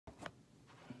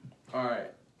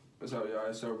Alright, what's up, y'all?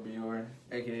 It's Bior,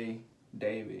 aka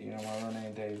David. You know, my real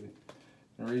name David.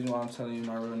 The reason why I'm telling you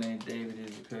my real name David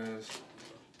is because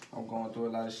I'm going through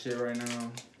a lot of shit right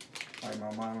now. Like,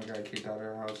 my mama got kicked out of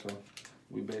her house, so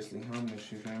we basically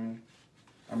homeless, you feel me?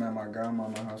 I'm at my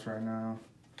godmama's house right now.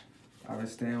 I've been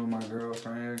staying with my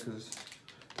girlfriend because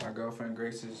my girlfriend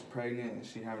Grace is pregnant and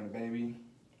she having a baby.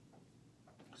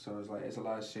 So it's like, it's a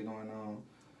lot of shit going on.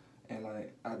 And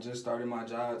like, I just started my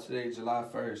job today, July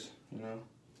 1st, you know?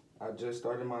 I just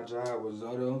started my job with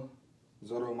Zoto.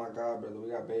 Zoto, my god brother, we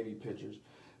got baby pictures.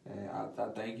 And I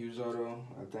thank you, Zoto.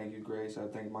 I thank you, Grace. I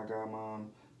thank my godmom.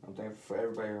 I'm thankful for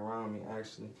everybody around me,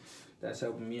 actually. That's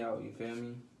helping me out, you feel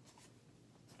me?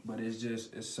 But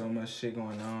it's so much shit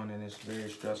going on and it's very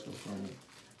stressful for me.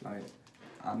 Like,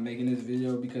 I'm making this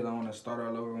video because I want to start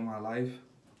all over with my life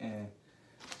and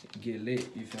get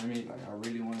lit, you feel me? Like, I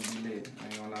really want to be lit. I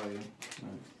ain't gonna lie to you.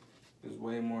 Like, there's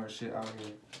way more shit out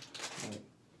here. Like,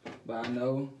 but I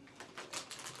know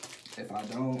if I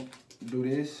don't do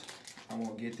this, I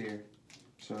won't get there.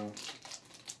 So,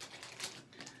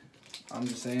 I'm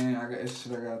just saying, it's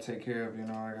shit I gotta take care of, you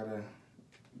know? I gotta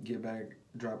get back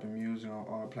dropping music on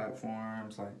all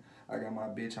platforms. Like, I got my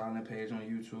Bitch Island page on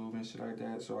YouTube and shit like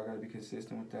that, so I gotta be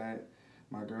consistent with that.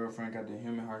 My girlfriend got the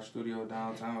Human Heart Studio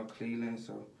downtown Cleveland,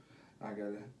 so I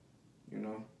gotta, you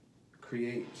know,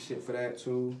 create shit for that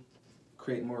too.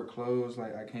 Create more clothes.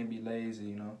 Like, I can't be lazy,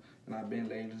 you know. And I've been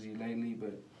lazy lately,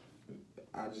 but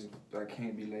I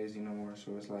can't be lazy no more.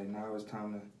 So it's like, now it's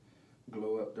time to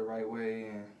glow up the right way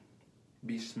and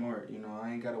be smart, you know.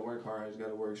 I ain't gotta work hard, I just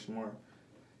gotta work smart.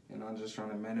 And I'm just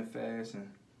trying to manifest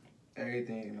and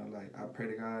everything, you know. Like, I pray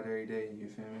to God every day, you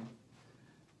feel me?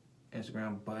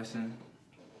 Instagram busting.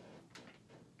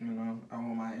 You know, I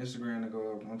want my Instagram to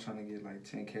go up. I'm trying to get like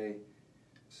 10K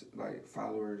like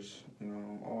followers, you know,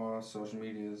 on all social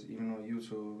medias, even on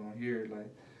YouTube, on here. Like,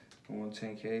 I want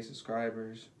 10K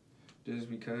subscribers. Just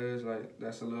because, like,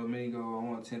 that's a little mini goal. I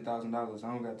want $10,000. I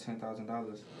don't got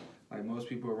 $10,000. Like, most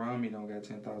people around me don't got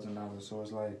 $10,000. So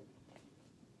it's like,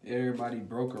 everybody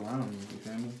broke around me, you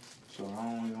feel me? So I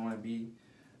don't even want to be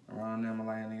around them.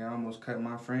 Like, nigga, I almost cut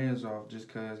my friends off just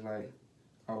because, like,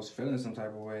 I was feeling some type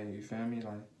of way, you feel me?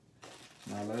 Like,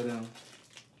 and I love them,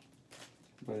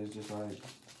 but it's just like,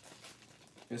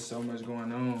 it's so much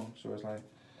going on, so it's like,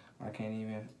 I can't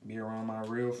even be around my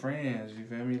real friends, you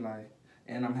feel me? Like,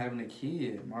 and I'm having a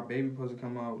kid. My baby supposed to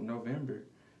come out in November,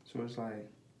 so it's like,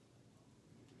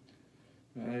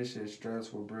 man, this shit's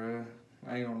stressful, bruh.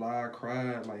 I ain't gonna lie, I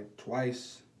cried like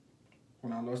twice.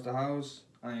 When I lost the house,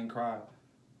 I ain't cried,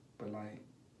 but like,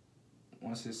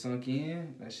 once it sunk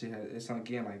in, it sunk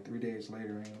in like 3 days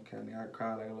later, ain't no cap. I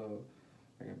cried like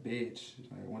a bitch.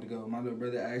 Like, I went to go. My little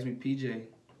brother asked me, PJ,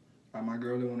 my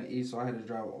girl live on the east, so I had to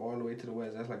drive all the way to the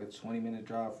west. That's like a 20-minute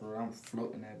drive for her. I'm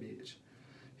floating that bitch.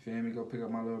 You feel me? Go pick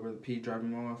up my little brother P, drop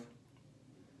him off.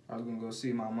 I was gonna go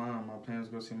see my mom. My plan was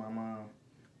to go see my mom.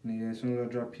 Nigga, as soon as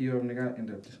I drop P off, nigga, I end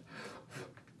up just,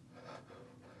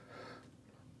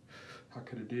 I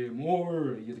could have did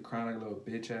more. You get to crying like a little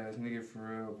bitch ass nigga for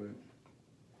real, but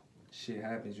shit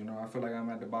happens, you know. I feel like I'm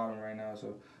at the bottom right now,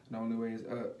 so the only way is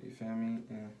up, you feel me?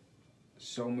 And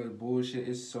so much bullshit,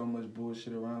 it's so much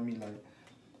bullshit around me. Like,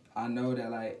 I know that,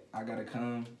 like, I gotta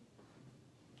come,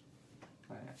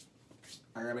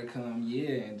 yeah,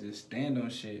 and just stand on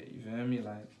shit, you feel me?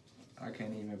 Like, I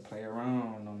can't even play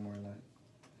around no more. Like,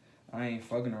 I ain't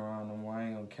fucking around no more. I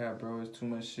ain't gonna cap, bro. It's too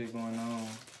much shit going on.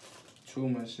 Too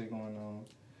much shit going on.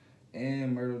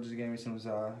 And Myrtle just gave me some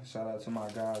shout out to my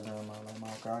god grandma. Like,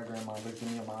 my god grandma looked at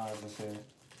me in my eyes and said,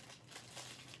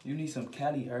 "You need some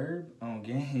Cali herb on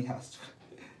gang." I swear.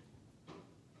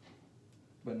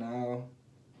 But now,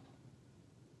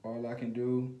 all I can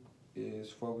do is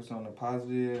focus on the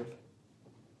positive,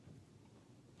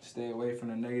 stay away from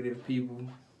the negative people,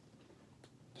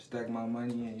 stack my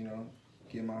money, and, you know,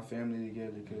 get my family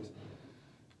together. Because,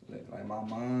 like my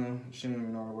mom, she don't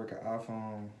even know how to work an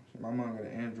iPhone. My mom got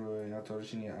an Android. I told her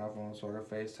she need an iPhone so I could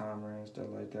FaceTime her and stuff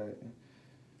like that. And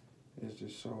it's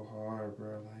just so hard, bro.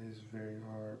 Like, it's very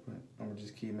hard. But I'm gonna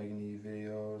just keep making these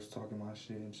videos, talking my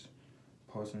shit, and just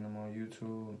posting them on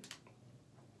YouTube.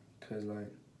 Cause like,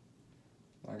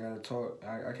 I gotta talk.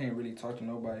 I can't really talk to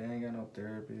nobody. I ain't got no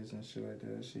therapist and shit like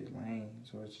that. That shit lame.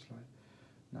 So it's just like,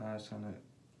 nah, it's trying to,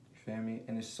 you feel me?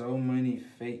 And there's so many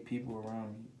fake people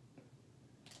around me.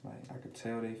 Like, I could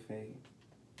tell they fake.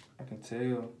 I can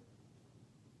tell.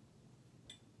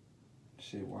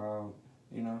 Shit wild,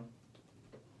 you know?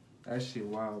 That shit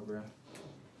wild, bro.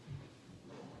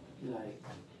 Like,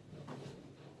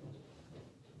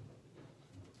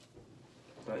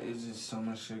 but it's just so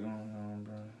much shit going on,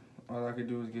 bro. All I could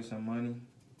do is get some money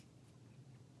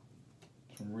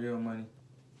some real money.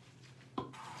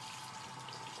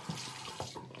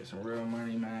 Get some real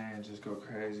money, man, and just go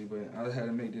crazy. But I had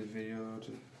to make this video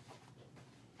to,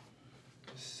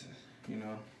 you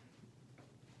know,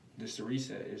 just to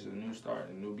reset. It's a new start,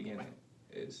 a new beginning.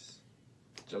 It's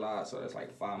July, so that's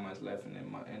like 5 months left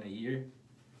in a year.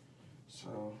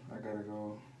 So I gotta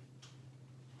go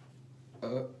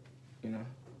up, you know.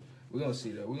 We're gonna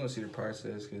see though. We're gonna see the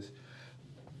process, because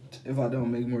if I don't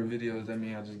make more videos, that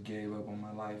means I just gave up on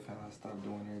my life and I stopped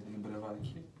doing everything. But if I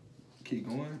keep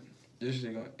going, this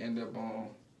shit gonna end up on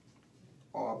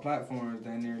all platforms.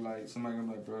 Then they're like, somebody gonna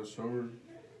be like, bro, so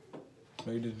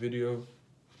made this video.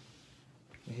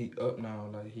 And he up now.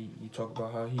 Like he talk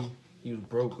about how he was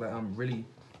broke. Like I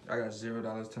got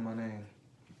 $0 to my name.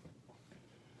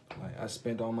 Like I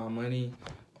spent all my money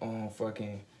on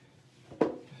fucking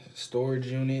storage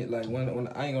unit. Like when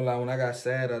I ain't gonna lie, when I got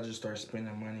sad, I just started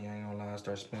spending money. I ain't gonna lie, I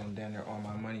started spending down there all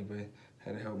my money, but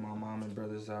had to help my mom and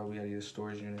brothers out. We had to get a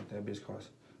storage unit. That bitch cost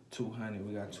 $200.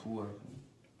 We got 2 of them.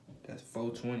 That's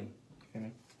 $420. You feel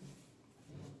me?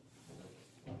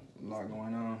 A lot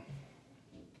going on.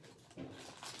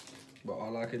 But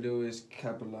all I could do is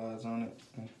capitalize on it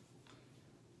and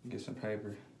get some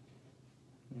paper.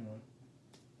 You know,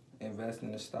 invest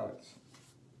in the stocks.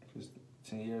 Because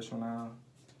 10 years from now,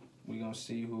 we gonna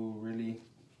see who really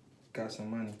got some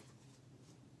money.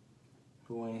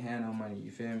 Who ain't had no money,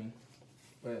 you feel me?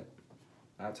 But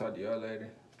I'll talk to y'all later.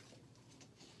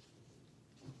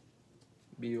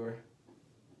 Bior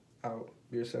out.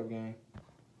 Be yourself, gang.